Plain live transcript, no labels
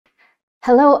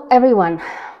Hello everyone,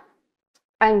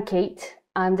 I'm Kate.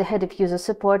 I'm the head of user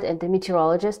support and the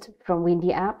meteorologist from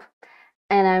Windy.app,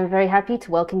 and I'm very happy to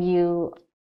welcome you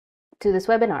to this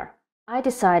webinar. I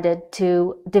decided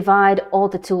to divide all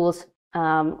the tools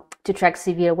to track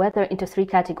severe weather into 3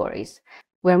 categories.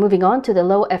 We're moving on to the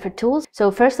low effort tools.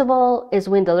 So first of all is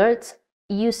wind alerts.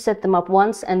 You set them up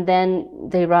once and then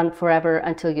they run forever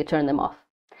until you turn them off.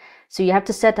 So you have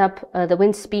to set up the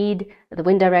wind speed, the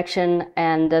wind direction,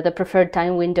 and the preferred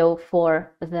time window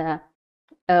for the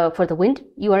wind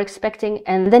you are expecting,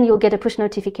 and then you'll get a push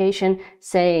notification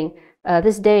saying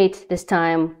this date, this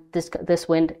time, this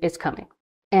wind is coming.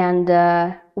 And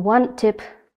one tip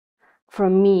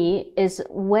from me is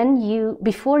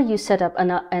before you set up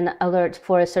an alert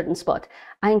for a certain spot,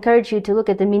 I encourage you to look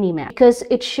at the mini map because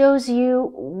it shows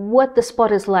you what the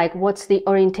spot is like, what's the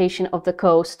orientation of the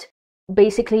coast.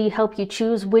 Basically help you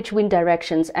choose which wind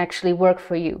directions actually work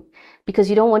for you, because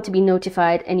you don't want to be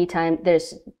notified anytime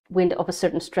there's wind of a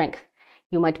certain strength.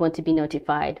 You might want to be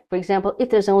notified, for example, if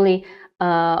there's only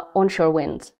onshore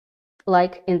winds,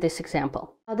 like in this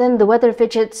example. Then the weather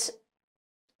widgets,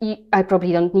 I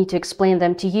probably don't need to explain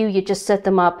them to you. You just set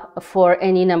them up for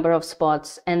any number of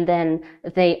spots and then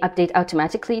they update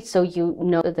automatically so you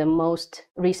know the most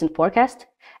recent forecast.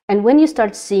 And when you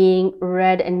start seeing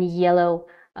red and yellow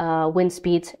wind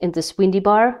speeds in this windy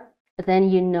bar, then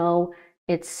you know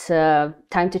it's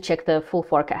time to check the full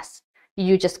forecast.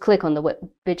 You just click on the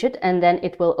widget and then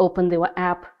it will open the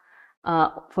app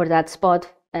for that spot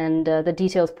and the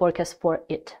detailed forecast for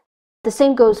it. The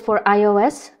same goes for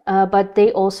iOS, but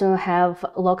they also have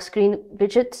lock screen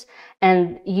widgets,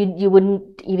 and you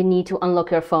wouldn't even need to unlock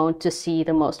your phone to see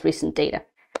the most recent data,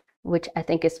 which I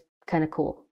think is kind of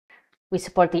cool. We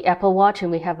support the Apple Watch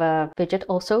and we have a widget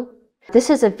also.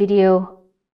 This is a video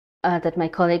that my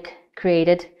colleague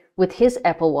created with his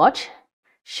Apple Watch,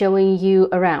 showing you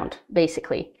around,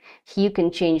 basically. You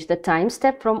can change the time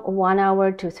step from 1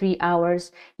 hour to 3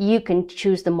 hours. You can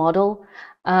choose the model.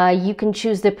 You can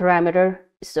choose the parameter.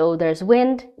 So there's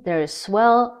wind, there's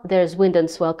swell, there's wind and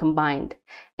swell combined.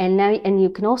 And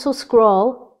you can also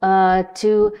scroll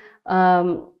to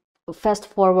fast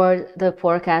forward the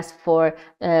forecast for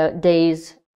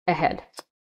days ahead.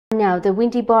 Now, the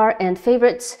windy bar and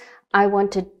favorites, I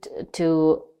wanted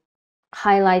to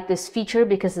highlight this feature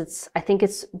because I think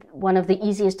it's one of the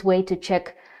easiest way to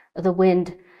check the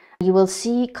wind. You will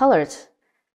see colors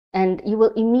and you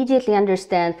will immediately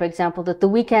understand, for example, that the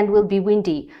weekend will be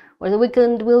windy or the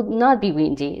weekend will not be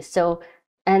windy. So,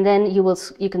 and then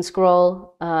you can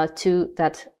scroll to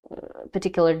that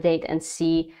particular date and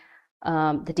see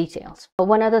the details.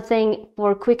 One other thing,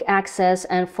 for quick access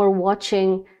and for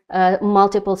watching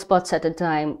multiple spots at a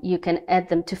time, you can add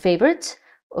them to favorites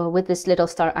with this little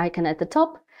star icon at the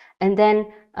top. And then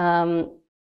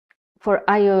for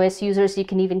iOS users, you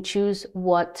can even choose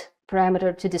what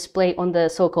parameter to display on the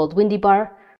so-called windy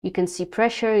bar. You can see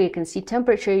pressure, you can see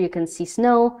temperature, you can see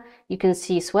snow, you can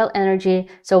see swell energy.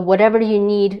 So whatever you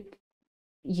need,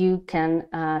 you can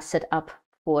set up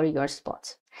for your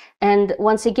spots. And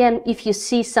once again, if you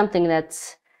see something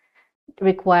that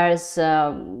requires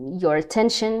your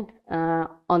attention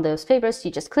on those favorites, you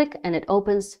just click and it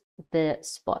opens the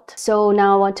spot. So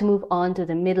now I want to move on to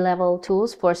the mid-level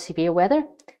tools for severe weather,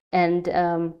 and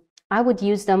I would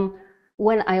use them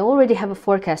when I already have a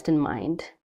forecast in mind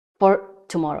for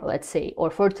tomorrow, let's say,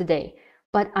 or for today,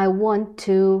 but I want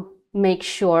to make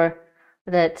sure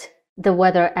that the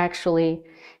weather actually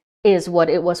is what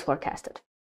it was forecasted.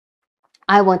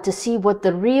 I want to see what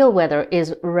the real weather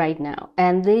is right now.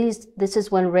 And this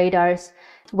is when radars,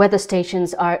 weather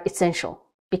stations are essential,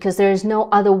 because there is no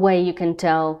other way you can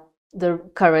tell the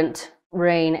current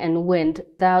rain and wind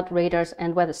without radars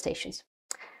and weather stations.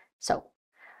 So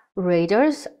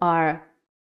radars are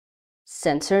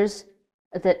sensors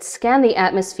that scan the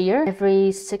atmosphere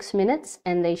every 6 minutes,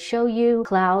 and they show you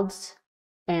clouds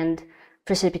and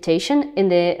precipitation in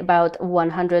the about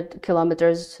 100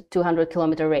 kilometers, 200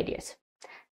 kilometer radius.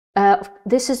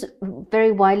 This is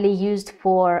very widely used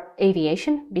for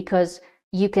aviation because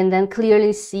you can then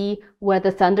clearly see where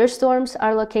the thunderstorms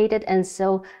are located, and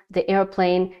so the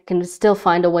airplane can still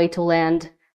find a way to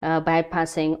land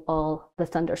bypassing all the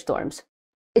thunderstorms.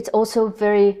 It's also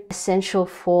very essential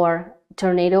for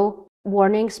tornado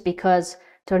warnings because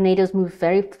tornadoes move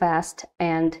very fast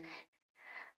and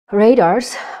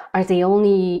radars are the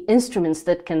only instruments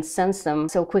that can sense them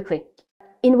so quickly.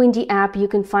 In Windy.app, you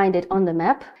can find it on the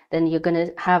map. Then you're going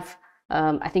to have,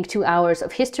 I think, 2 hours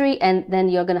of history, and then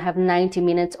you're going to have 90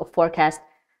 minutes of forecast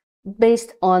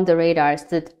based on the radars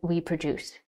that we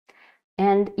produce.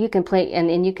 And you can play,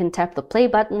 and you can tap the play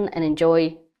button and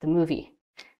enjoy the movie.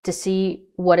 to see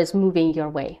what is moving your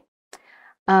way.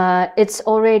 It's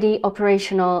already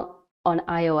operational on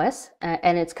iOS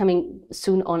and it's coming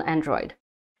soon on Android.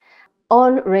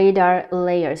 On radar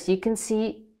layers, you can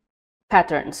see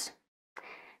patterns.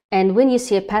 And when you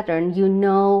see a pattern, you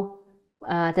know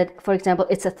that, for example,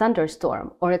 it's a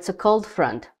thunderstorm, or it's a cold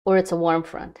front, or it's a warm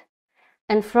front.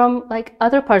 And from like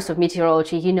other parts of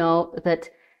meteorology, you know that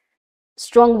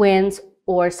strong winds,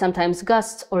 or sometimes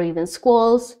gusts, or even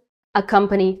squalls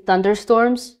accompany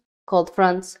thunderstorms, cold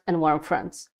fronts, and warm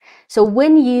fronts. So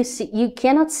when you see, you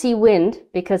cannot see wind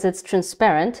because it's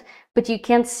transparent, but you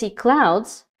can see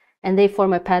clouds, and they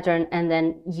form a pattern, and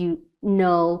then you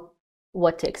know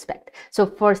what to expect. So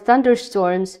for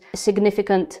thunderstorms,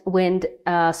 significant wind,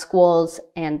 squalls,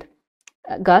 and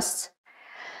gusts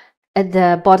at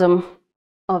the bottom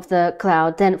of the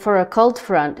cloud. Then for a cold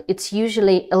front, it's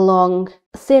usually a long,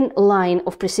 thin line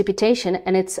of precipitation,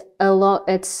 and it's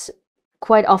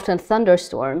quite often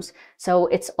thunderstorms. So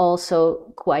it's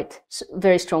also quite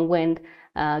very strong wind,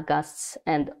 gusts,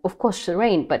 and of course the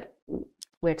rain, but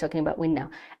we're talking about wind now.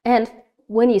 And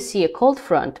when you see a cold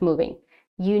front moving,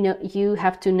 you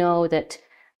have to know that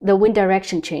the wind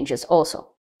direction changes also.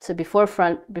 So before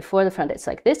the front, it's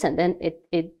like this, and then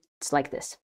it's like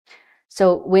this.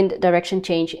 So wind direction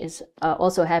change is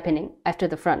also happening after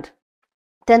the front.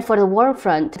 Then for the warm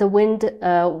front, the wind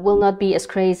will not be as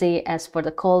crazy as for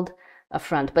the cold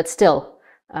front, but still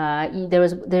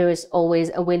there is always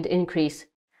a wind increase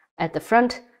at the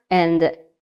front, and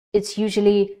it's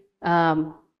usually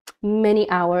many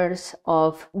hours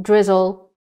of drizzle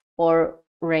or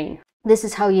rain. This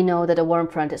is how you know that a warm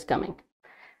front is coming.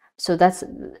 So that's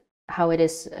how it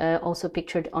is also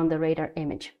pictured on the radar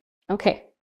image. Okay,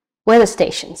 weather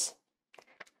stations.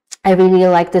 I really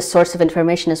like this source of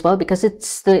information as well because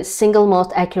it's the single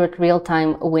most accurate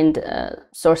real-time wind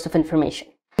source of information.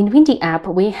 In Windy.app,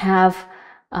 we have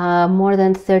more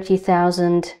than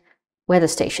 30,000 weather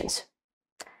stations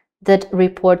that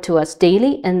report to us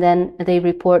daily, and then they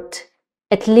report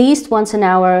at least once an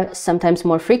hour, sometimes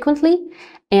more frequently.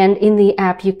 And in the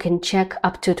app, you can check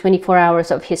up to 24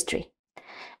 hours of history.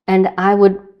 And I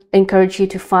would encourage you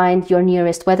to find your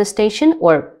nearest weather station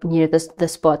or near the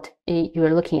spot you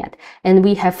are looking at. And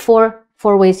we have four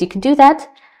ways you can do that.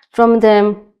 From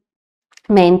the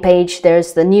main page,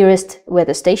 there's the nearest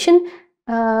weather station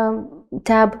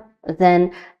tab.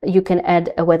 Then you can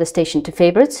add a weather station to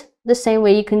favorites, the same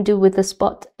way you can do with the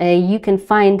spot. You can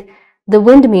find the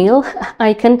windmill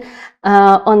icon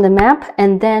on the map,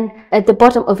 and then at the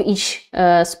bottom of each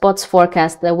spot's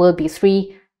forecast, there will be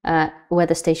 3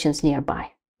 weather stations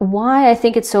nearby. Why I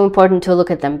think it's so important to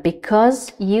look at them?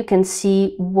 Because you can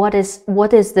see what is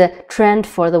the trend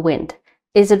for the wind.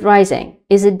 Is it rising?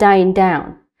 Is it dying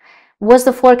down? Was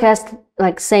the forecast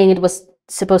like saying it was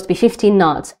supposed to be 15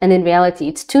 knots and in reality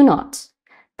it's 2 knots?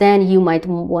 Then you might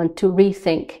want to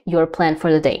rethink your plan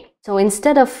for the day. So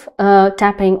instead of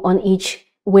tapping on each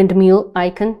windmill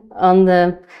icon on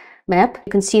the map,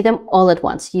 you can see them all at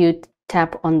once. You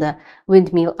tap on the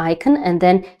windmill icon, and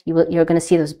then you're going to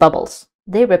see those bubbles.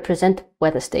 They represent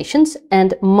weather stations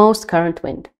and most current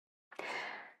wind.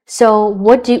 So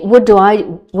what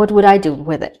would I do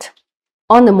with it?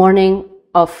 On the morning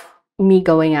of me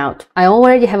going out, I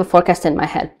already have a forecast in my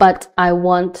head, but I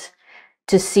want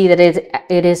to see that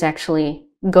it is actually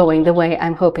going the way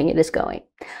I'm hoping it is going.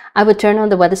 I would turn on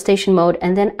the weather station mode,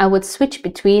 and then I would switch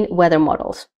between weather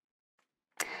models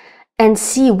and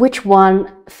see which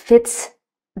one fits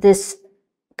this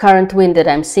current wind that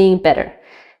I'm seeing better.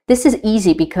 This is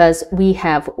easy because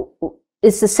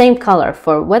it's the same color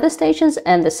for weather stations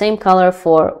and the same color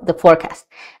for the forecast.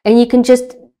 And you can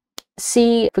just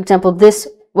see, for example, this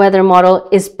weather model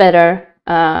is better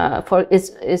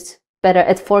is better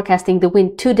at forecasting the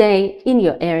wind today in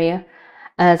your area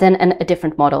than a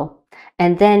different model.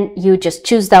 And then you just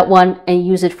choose that one and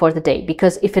use it for the day,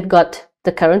 because if it got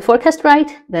the current forecast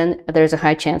right, then there's a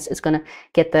high chance it's going to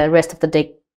get the rest of the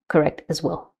day correct as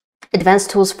well. Advanced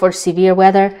tools for severe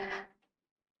weather.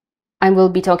 I will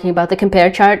be talking about the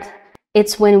compare chart.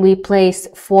 It's when we place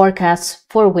forecasts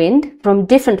for wind from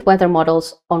different weather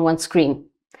models on one screen.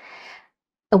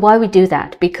 Why we do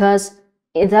that? Because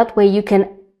in that way you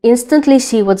can instantly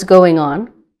see what's going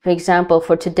on. For example,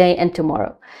 for today and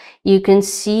tomorrow, you can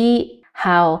see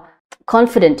how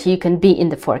confident you can be in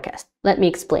the forecast. Let me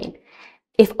explain.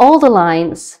 If all the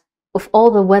lines of all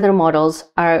the weather models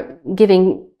are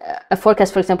giving a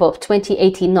forecast, for example, of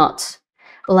 20-80 knots,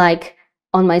 like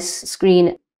on my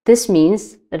screen, this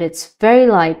means that it's very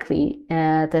likely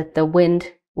that the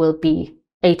wind will be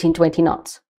 18-20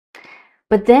 knots.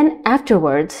 But then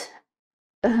afterwards,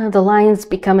 the lines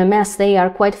become a mess. They are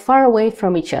quite far away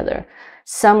from each other.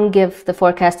 Some give the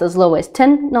forecast as low as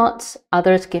 10 knots,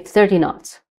 others give 30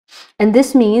 knots. And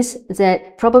this means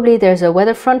that probably there's a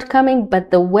weather front coming,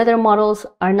 but the weather models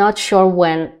are not sure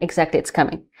when exactly it's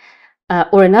coming.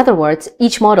 Or in other words,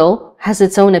 each model has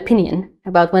its own opinion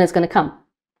about when it's going to come.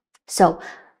 So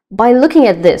by looking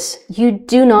at this, you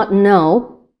do not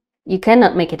know, you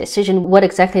cannot make a decision what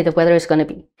exactly the weather is going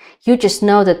to be. You just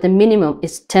know that the minimum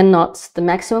is 10 knots, the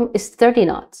maximum is 30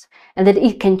 knots, and that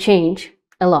it can change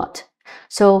a lot.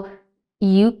 So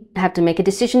you have to make a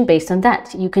decision based on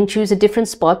that. You can choose a different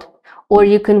spot, or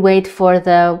you can wait for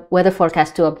the weather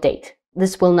forecast to update.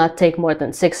 This will not take more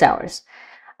than 6 hours.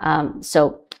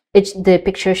 So the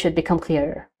picture should become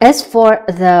clearer. As for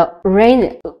the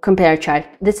rain compare chart,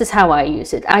 this is how I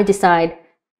use it. I decide,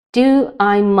 do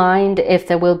I mind if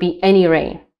there will be any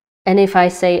rain? And if I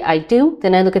say I do,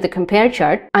 then I look at the compare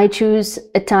chart. I choose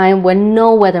a time when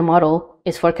no weather model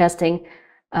is forecasting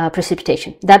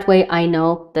precipitation. That way I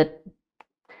know that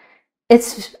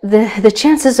it's the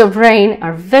chances of rain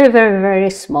are very, very, very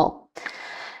small.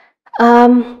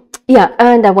 Yeah,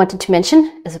 and I wanted to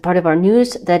mention, as a part of our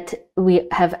news, that we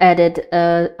have added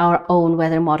our own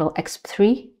weather model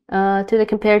X3 to the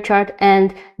compare chart,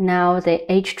 and now the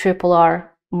HRRR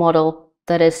model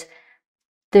that is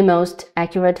the most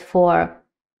accurate for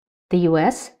the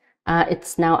US.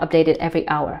 It's now updated every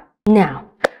hour. Now,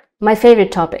 my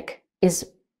favorite topic is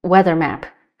weather map.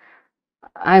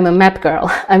 I'm a map girl.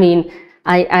 I mean,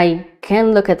 I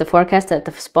can look at the forecast at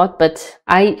the spot, but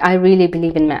I really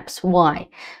believe in maps. Why?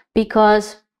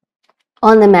 Because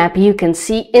on the map you can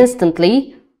see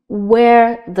instantly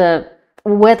where the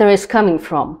weather is coming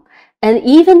from. And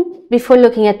even before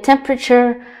looking at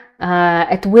temperature,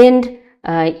 at wind,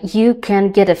 you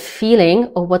can get a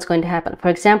feeling of what's going to happen. For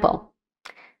example,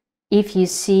 if you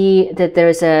see that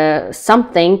there's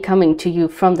something coming to you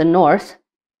from the north,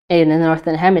 in the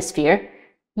northern hemisphere,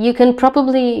 you can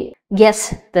probably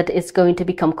guess that it's going to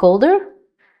become colder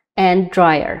and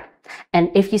drier.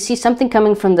 And if you see something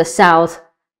coming from the south,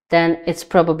 then it's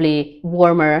probably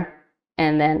warmer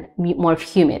and then more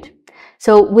humid.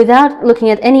 So without looking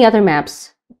at any other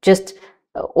maps,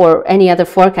 or any other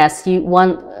forecasts, you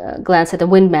glance at the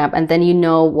wind map and then you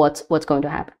know what's going to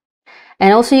happen.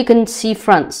 And also you can see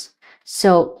fronts.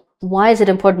 So why is it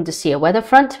important to see a weather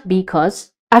front?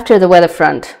 Because after the weather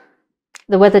front,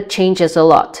 the weather changes a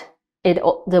lot.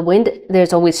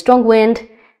 There's always strong wind.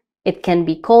 It can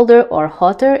be colder or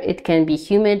hotter. It can be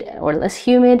humid or less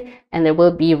humid, and there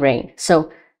will be rain.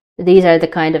 So these are the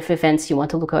kind of events you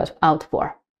want to look out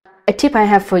for. A tip I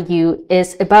have for you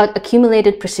is about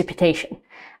accumulated precipitation.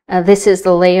 This is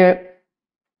the layer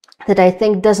that I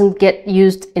think doesn't get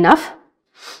used enough.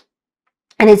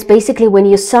 And it's basically when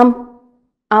you sum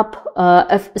up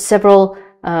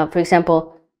for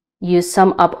example, you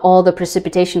sum up all the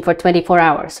precipitation for 24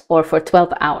 hours or for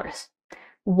 12 hours.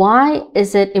 Why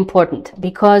is it important?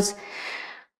 Because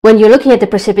when you're looking at the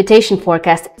precipitation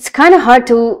forecast, it's kind of hard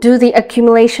to do the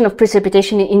accumulation of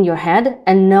precipitation in your head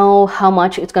and know how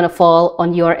much it's going to fall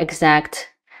on your exact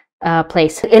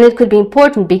place. And it could be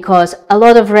important because a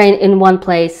lot of rain in one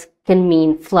place can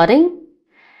mean flooding,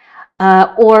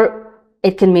 or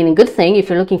it can mean a good thing. If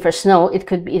you're looking for snow, it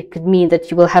could mean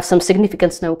that you will have some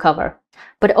significant snow cover.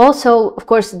 But also, of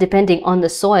course, depending on the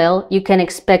soil, you can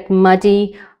expect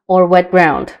muddy or wet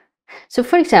ground. So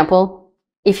for example,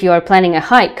 if you are planning a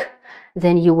hike,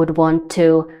 then you would want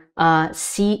to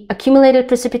see accumulated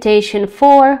precipitation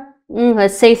for,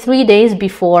 let's say, 3 days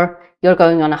before you're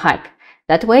going on a hike.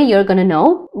 That way you're going to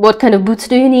know what kind of boots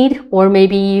do you need, or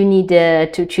maybe you need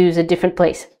to choose a different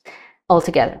place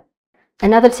altogether.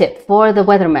 Another tip for the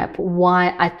weather map,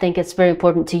 why I think it's very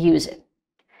important to use it.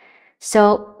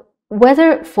 So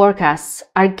weather forecasts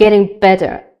are getting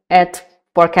better at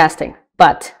forecasting,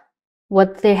 but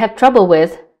what they have trouble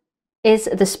with is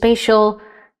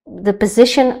the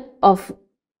position of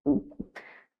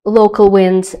local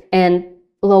winds and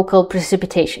local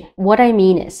precipitation. What I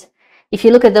mean is, if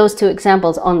you look at those two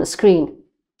examples on the screen,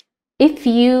 if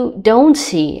you don't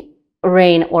see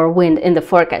rain or wind in the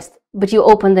forecast, but you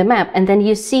open the map and then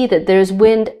you see that there's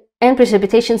wind and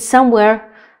precipitation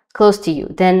somewhere close to you,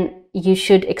 then you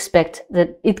should expect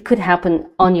that it could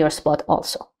happen on your spot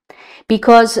also.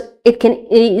 Because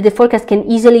the forecast can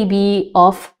easily be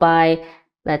off by,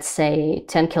 let's say,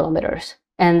 10 kilometers,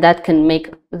 and that can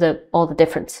make all the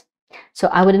difference. So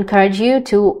I would encourage you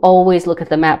to always look at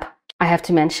the map. I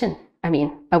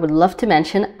would love to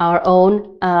mention our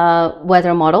own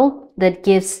weather model that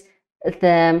gives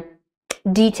the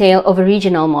detail of a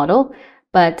regional model,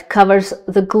 but covers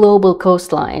the global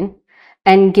coastline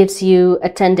and gives you a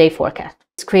 10-day forecast.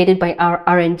 It's created by our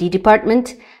R&D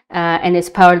department and it's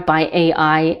powered by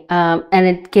AI, and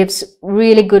it gives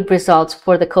really good results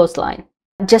for the coastline.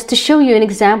 Just to show you an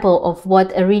example of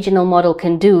what a regional model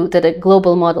can do that a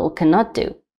global model cannot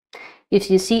do.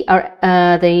 If you see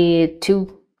the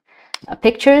two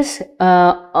pictures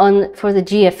for the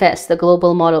GFS, the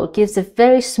global model gives a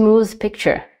very smooth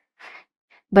picture.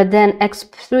 But then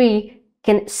X3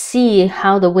 can see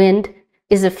how the wind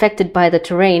is affected by the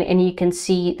terrain, and you can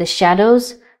see the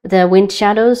shadows, the wind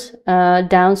shadows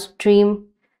downstream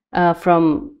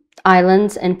from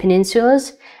islands and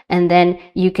peninsulas, and then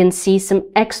you can see some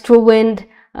extra wind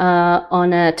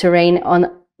on a terrain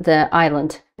on the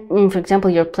island. For example,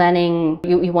 you're planning,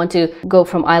 you want to go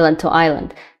from island to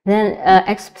island, then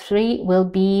X3 will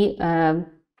be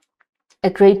a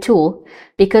great tool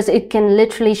because it can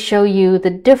literally show you the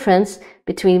difference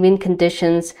between wind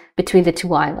conditions between the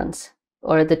two islands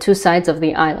or the two sides of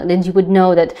the island. And you would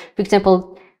know that, for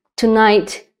example,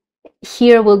 tonight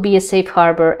here will be a safe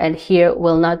harbor and here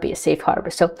will not be a safe harbor.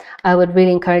 So I would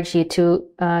really encourage you to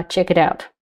check it out.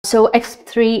 So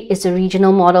X3 is a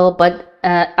regional model, but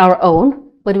our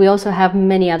own, but we also have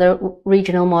many other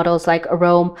regional models like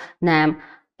Rome, NAM,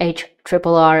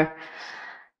 HRRR,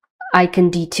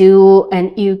 ICON D2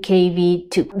 and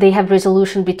UKV2. They have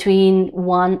resolution between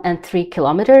 1 and 3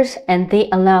 kilometers, and they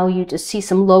allow you to see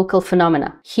some local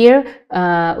phenomena. Here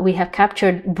we have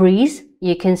captured breeze.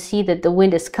 You can see that the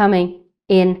wind is coming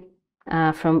in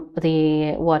from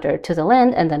the water to the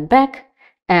land and then back,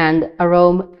 and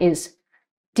Arome is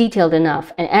detailed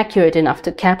enough and accurate enough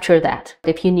to capture that.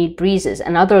 If you need breezes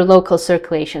and other local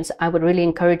circulations, I would really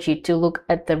encourage you to look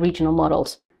at the regional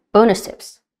models. Bonus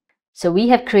tips. So we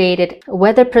have created a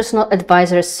Weather Personal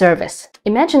Advisor service.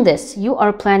 Imagine this, you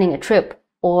are planning a trip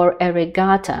or a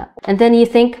regatta, and then you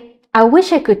think, I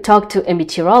wish I could talk to a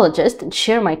meteorologist and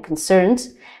share my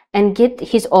concerns and get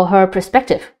his or her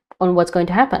perspective on what's going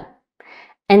to happen.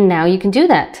 And now you can do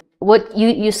that.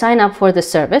 You sign up for the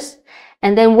service,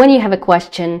 and then when you have a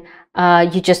question,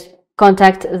 you just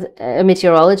contact a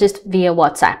meteorologist via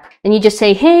WhatsApp. And you just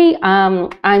say, hey,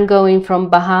 I'm going from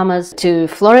Bahamas to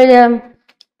Florida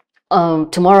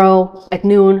tomorrow at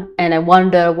noon, and I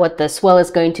wonder what the swell is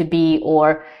going to be,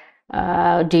 or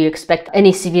do you expect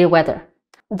any severe weather?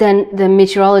 Then the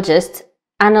meteorologist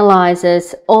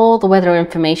analyzes all the weather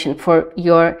information for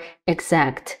your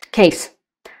exact case.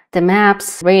 The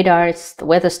maps, radars, the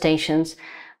weather stations,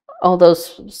 all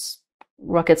those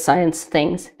rocket science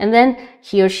things. And then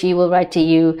he or she will write to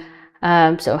you,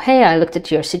 so, hey, I looked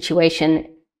at your situation.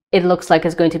 It looks like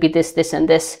it's going to be this, this, and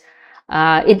this.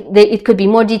 It could be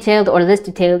more detailed or less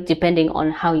detailed depending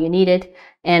on how you need it.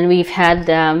 And we've had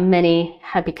many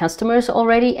happy customers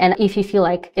already. And if you feel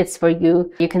like it's for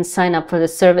you, you can sign up for the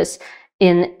service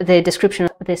in the description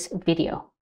of this video.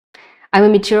 I'm a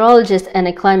meteorologist and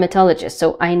a climatologist,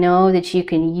 so I know that you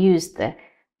can use the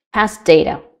past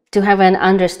data to have an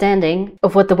understanding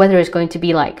of what the weather is going to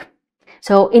be like.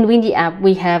 So in Windy.app,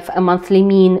 we have a monthly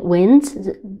mean winds.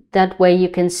 That way you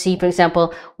can see, for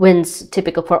example, winds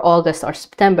typical for August or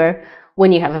September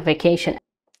when you have a vacation.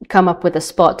 Come up with a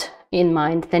spot in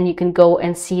mind, then you can go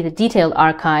and see the detailed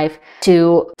archive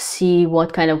to see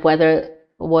what kind of weather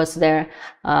was there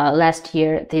last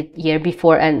year, the year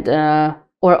before, and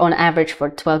or on average for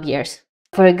 12 years.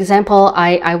 For example,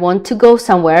 I want to go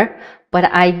somewhere, but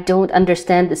I don't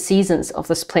understand the seasons of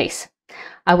this place.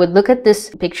 I would look at this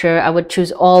picture, I would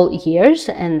choose all years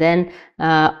and then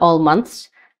all months,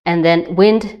 and then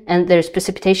wind, and there's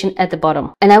precipitation at the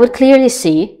bottom. And I would clearly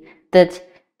see that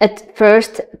at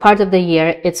first part of the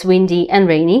year it's windy and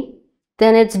rainy,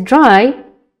 then it's dry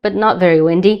but not very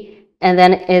windy, and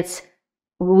then it's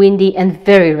windy and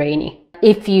very rainy.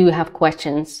 If you have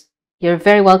questions, you're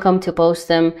very welcome to post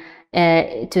them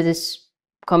to this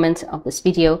comment of this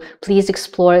video. Please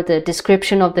explore the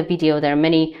description of the video. There are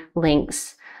many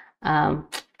links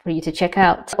for you to check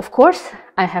out. Of course,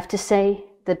 I have to say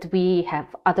that we have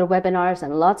other webinars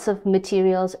and lots of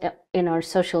materials in our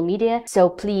social media. So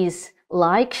please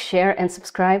like, share, and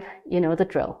subscribe. You know the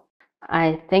drill.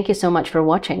 I thank you so much for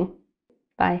watching.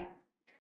 Bye.